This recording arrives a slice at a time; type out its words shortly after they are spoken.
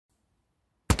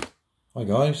Hi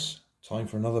guys, time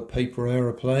for another paper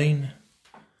aeroplane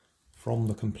from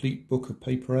the complete book of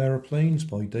paper aeroplanes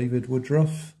by David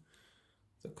Woodruff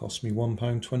that cost me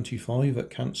 £1.25 at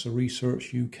Cancer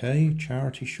Research UK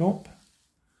charity shop.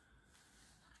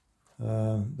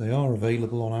 They are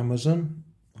available on Amazon.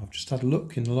 I've just had a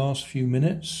look in the last few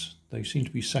minutes. They seem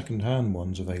to be second-hand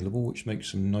ones available, which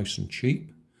makes them nice and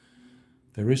cheap.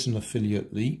 There is an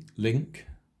affiliate link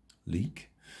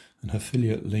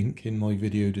in my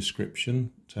video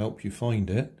description to help you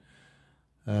find it.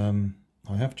 I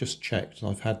have just checked and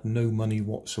I've had no money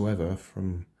whatsoever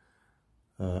from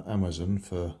Amazon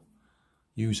for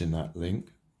using that link,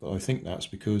 but I think that's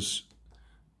because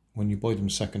when you buy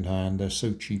them second hand, they're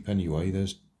so cheap anyway,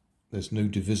 there's no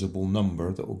divisible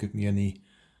number that will give me any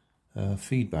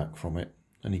feedback from it,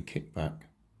 any kickback.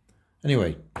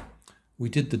 Anyway, we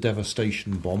did the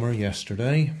Devastation bomber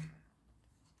yesterday.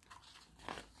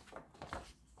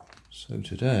 So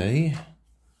today,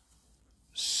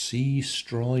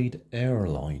 Seastride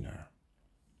Airliner.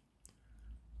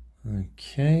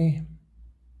 Okay.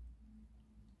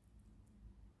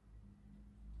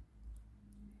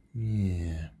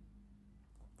 Yeah.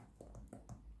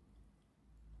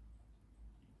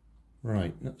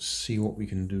 Right, let's see what we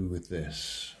can do with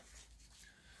this.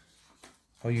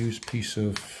 I use a piece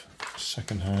of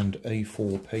second-hand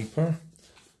A4 paper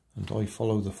and I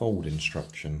follow the fold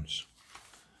instructions.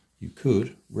 You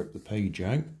could rip the page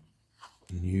out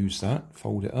and use that,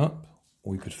 fold it up,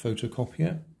 or you could photocopy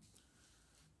it.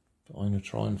 But I'm going to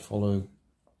try and follow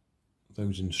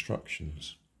those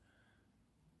instructions.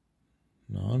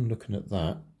 Now I'm looking at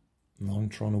that and I'm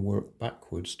trying to work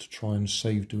backwards to try and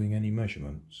save doing any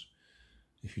measurements.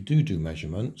 If you do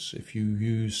measurements, if you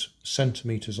use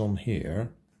centimetres on here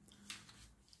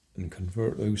and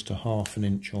convert those to ½ an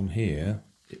inch on here,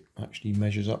 it actually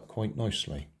measures up quite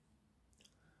nicely.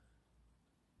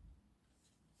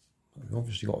 I've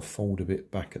obviously got to fold a bit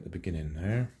back at the beginning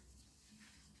there.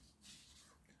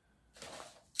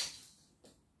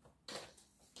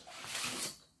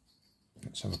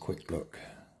 Let's have a quick look.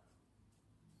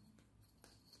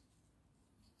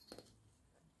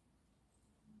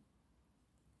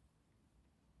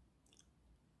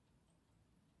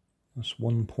 That's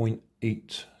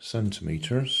 1.8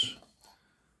 centimetres.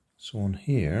 So on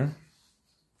here,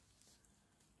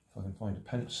 if I can find a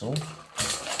pencil.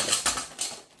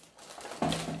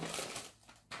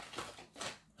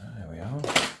 There we are.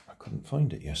 I couldn't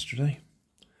find it yesterday.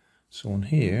 So on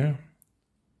here,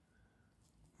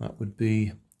 that would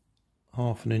be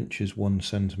 ½ an inch is 1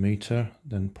 centimetre,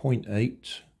 then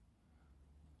 0.8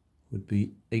 would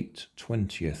be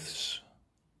 8/20.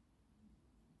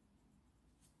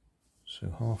 So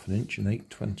 ½ an inch and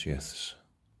 8/20.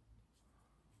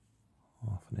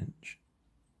 ½ an inch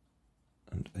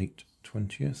and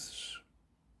 8/20.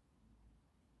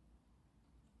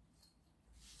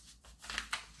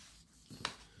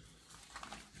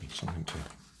 Need something to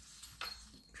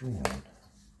draw on.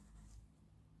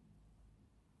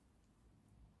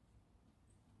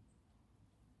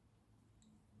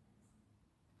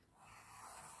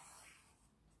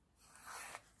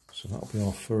 So that'll be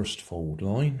our first fold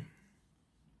line.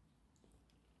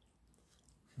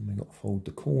 And we've got to fold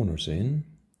the corners in,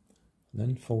 and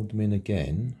then fold them in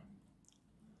again.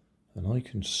 And I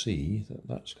can see that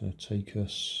that's going to take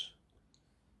us,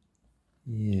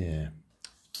 yeah,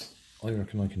 I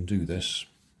reckon I can do this.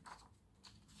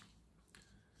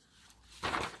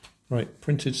 Right,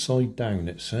 printed side down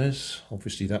it says.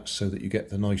 Obviously that's so that you get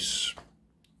the nice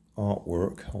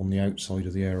artwork on the outside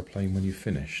of the aeroplane when you've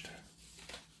finished.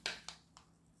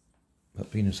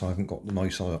 But being as I haven't got the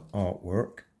nice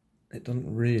artwork, it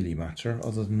doesn't really matter,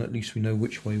 other than at least we know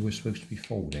which way we're supposed to be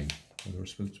folding. Whether we're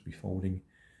supposed to be folding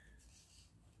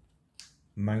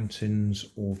mountains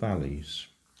or valleys.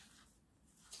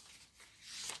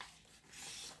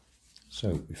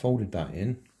 So we folded that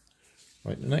in.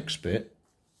 Right, the next bit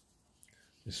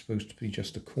is supposed to be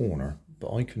just a corner,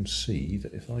 but I can see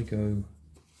that if I go,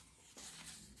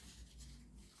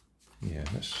 yeah,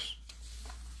 let's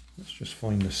just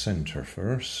find the centre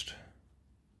first.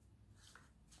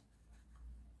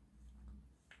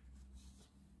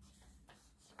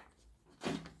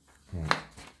 Right.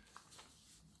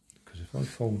 Because if I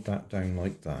fold that down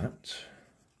like that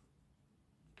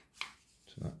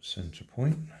to that centre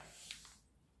point,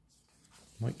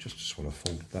 I might just as well have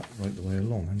folded that right the way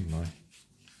along, hadn't I?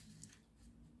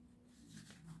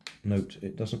 Note,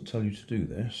 it doesn't tell you to do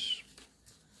this,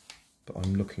 but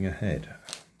I'm looking ahead.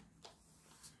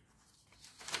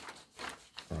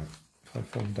 Right, if I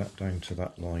fold that down to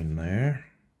that line there,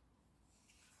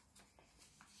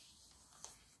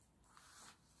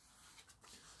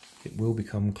 It will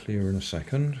become clear in a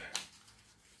second.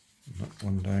 And that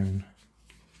one down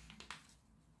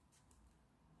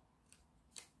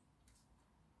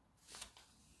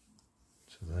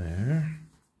to there.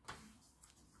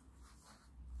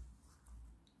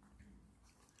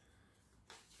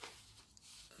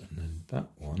 And then that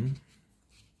one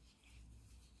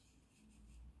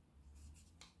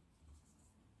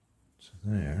to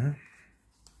there.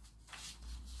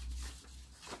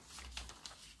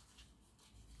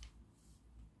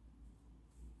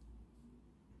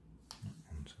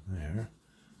 There,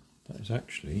 that is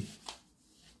actually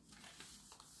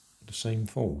the same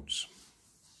folds.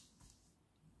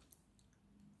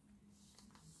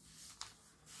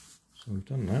 So we've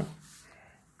done that,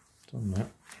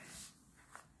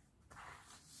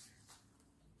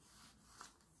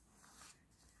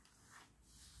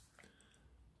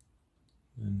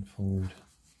 then fold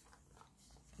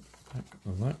back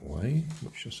that way,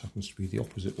 which just happens to be the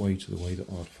opposite way to the way that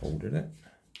I'd folded it.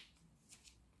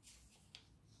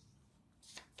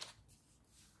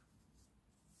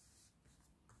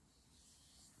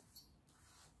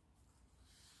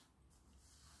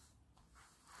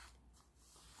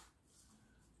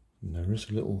 And there is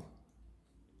a little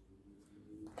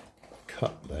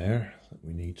cut there that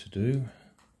we need to do.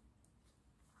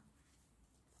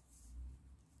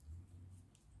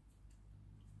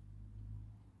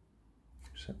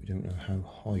 Except we don't know how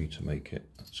high to make it.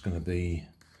 That's going to be,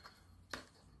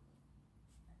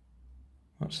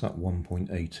 that's that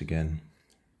 1.8 again.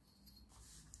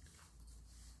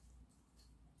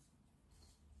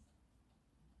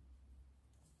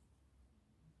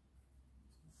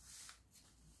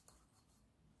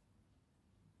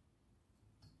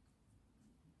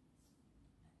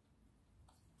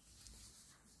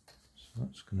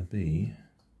 That's going to be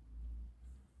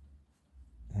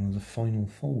one of the final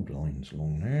fold lines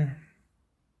along there.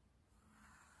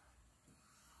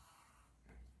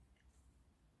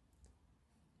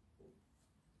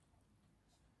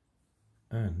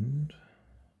 And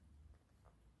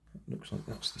it looks like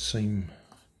that's the same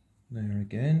there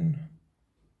again.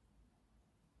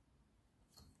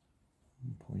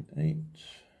 1.8.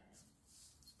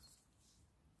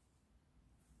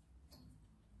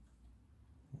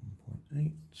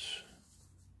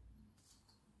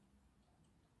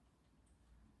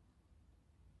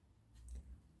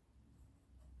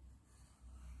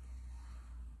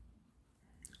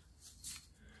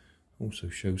 Also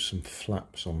shows some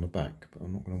flaps on the back, but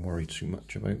I'm not going to worry too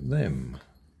much about them.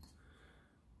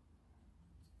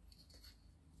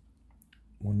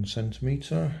 1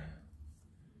 centimetre,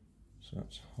 so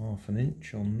that's ½ an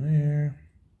inch on there.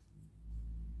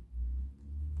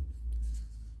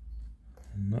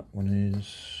 And that one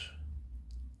is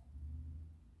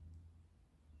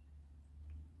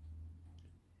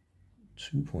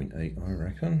 2.8, I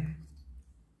reckon.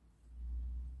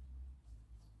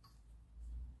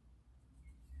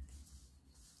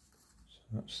 So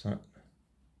that's that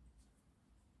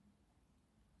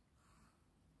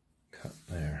cut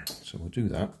there. So we'll do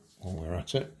that while we're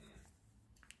at it.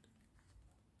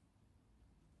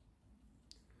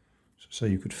 So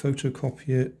you could photocopy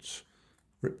it,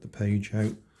 rip the page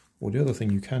out, or the other thing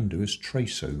you can do is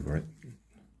trace over it.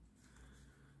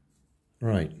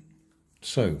 Right,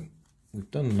 so we've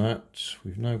done that.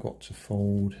 We've now got to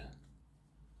fold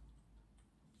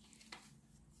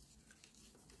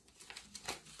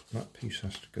that piece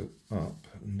has to go up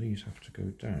and these have to go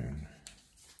down.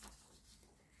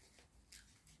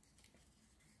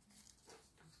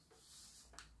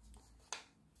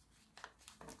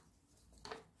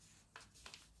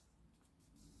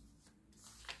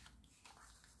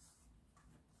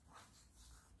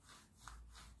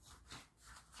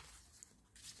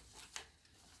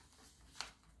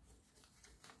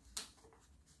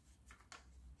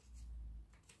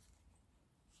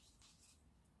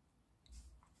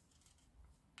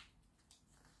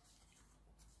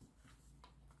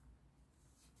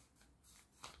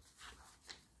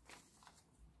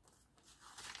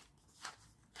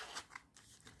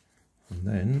 And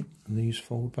then these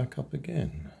fold back up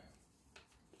again.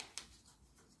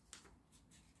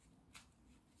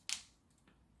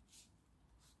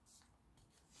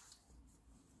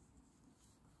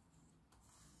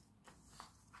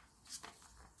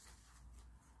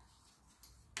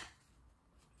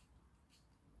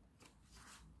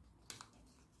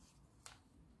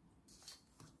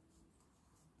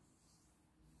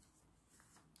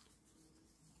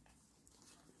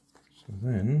 So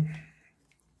then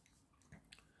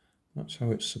that's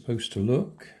how it's supposed to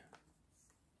look,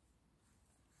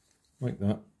 like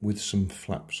that, with some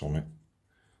flaps on it.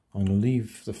 I'm going to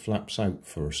leave the flaps out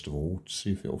first of all to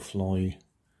see if it'll fly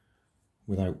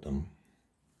without them.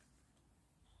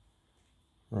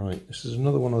 Right, this is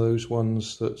another one of those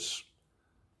ones that's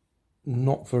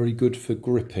not very good for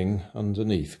gripping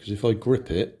underneath, because if I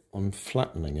grip it, I'm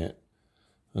flattening it,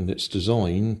 and it's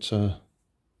designed to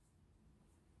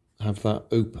have that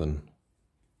open,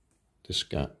 this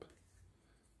gap,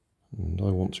 and I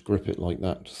want to grip it like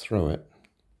that to throw it.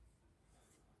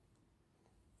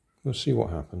 We'll see what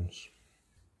happens.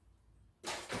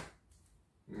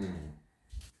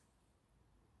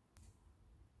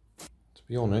 To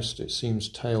be honest, it seems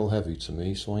tail heavy to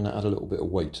me, so I'm going to add a little bit of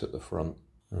weight at the front.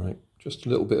 All right, just a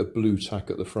little bit of blue tack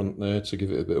at the front there to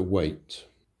give it a bit of weight.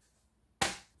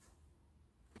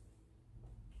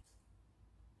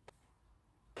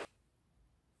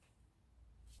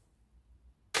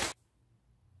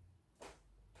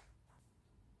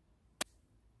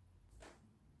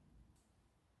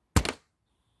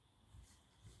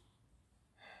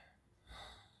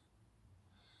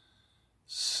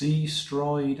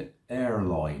 Seastride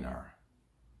Airliner.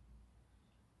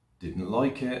 Didn't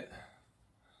like it.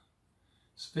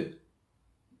 It's a bit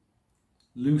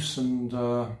loose and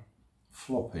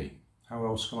floppy. How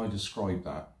else can I describe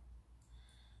that?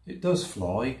 It does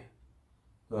fly,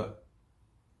 but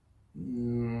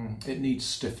it needs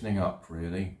stiffening up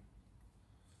really.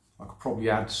 I could probably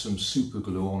add some super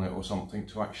glue on it or something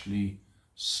to actually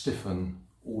stiffen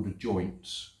all the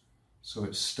joints so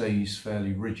it stays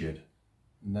fairly rigid,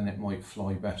 and then it might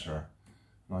fly better.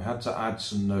 And I had to add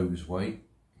some nose weight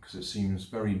because it seems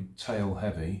very tail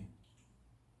heavy.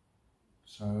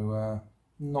 So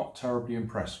not terribly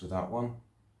impressed with that one.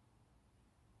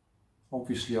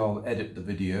 Obviously I'll edit the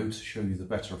video to show you the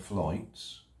better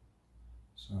flights.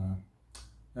 So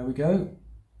there we go.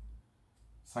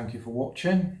 Thank you for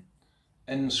watching.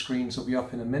 End screens will be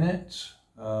up in a minute.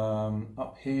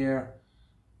 Up here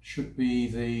should be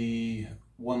the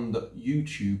one that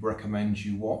YouTube recommends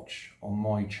you watch on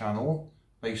my channel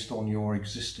based on your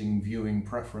existing viewing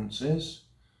preferences.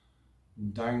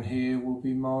 And down here will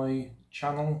be my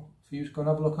channel for you to go and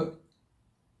have a look at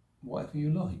whatever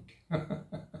you like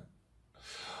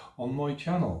on my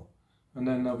channel. And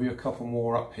then there'll be a couple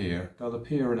more up here. They'll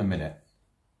appear in a minute.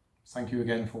 Thank you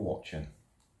again for watching.